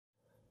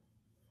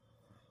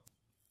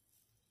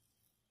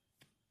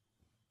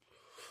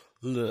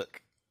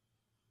Look,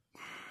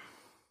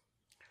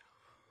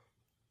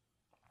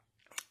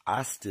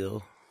 I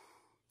still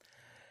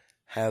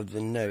have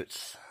the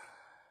notes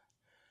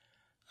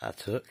I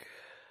took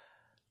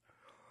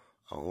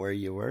on where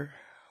you were,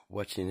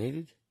 what you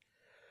needed,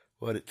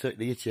 what it took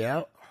to get you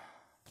out,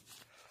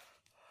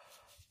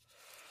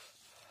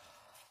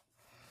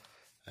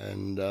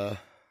 and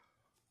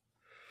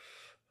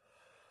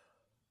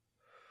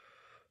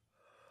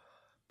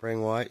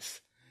bring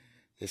whites,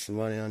 get some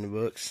money on the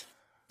books.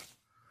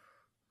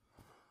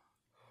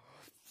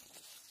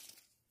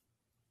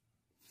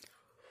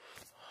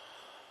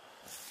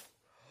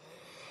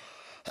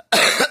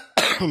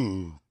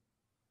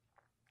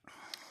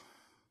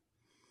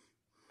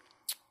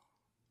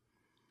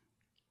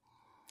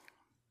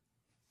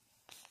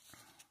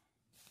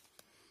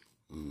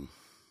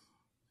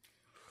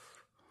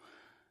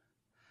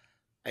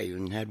 I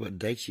even had what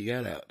dates you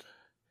got out.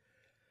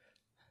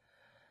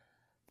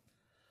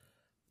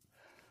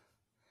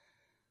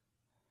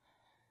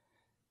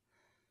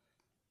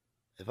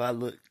 If I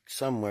look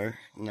somewhere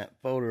in that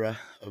folder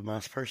of my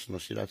personal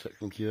shit I took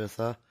from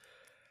QSI,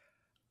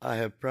 I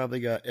have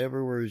probably got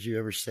every word you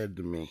ever said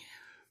to me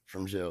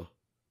from jail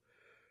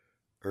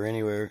or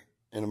anywhere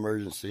in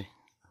emergency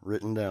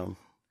written down.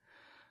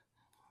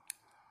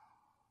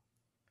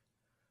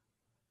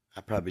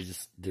 I probably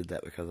just did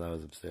that because I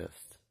was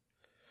obsessed.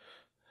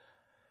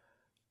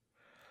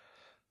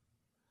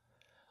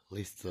 At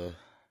least I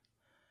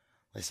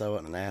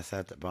wasn't an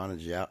asshat that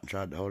bonded you out and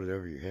tried to hold it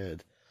over your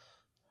head.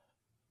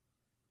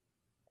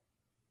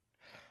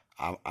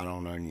 I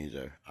don't own you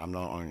though. I'm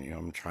not owning you.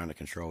 I'm trying to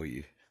control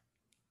you.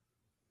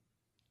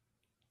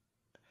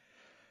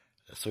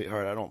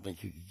 Sweetheart, I don't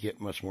think you could get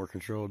much more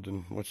controlled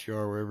than what you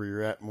are wherever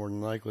you're at, more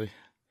than likely.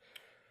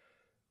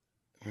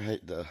 I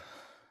hate to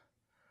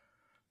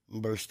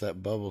burst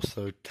that bubble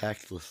so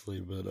tactlessly,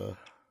 but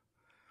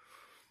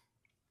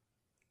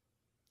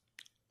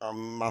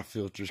my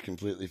filter's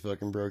completely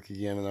fucking broke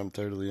again, and I'm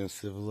totally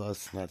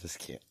uncivilized, and I just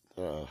can't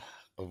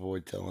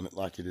avoid telling it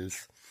like it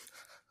is.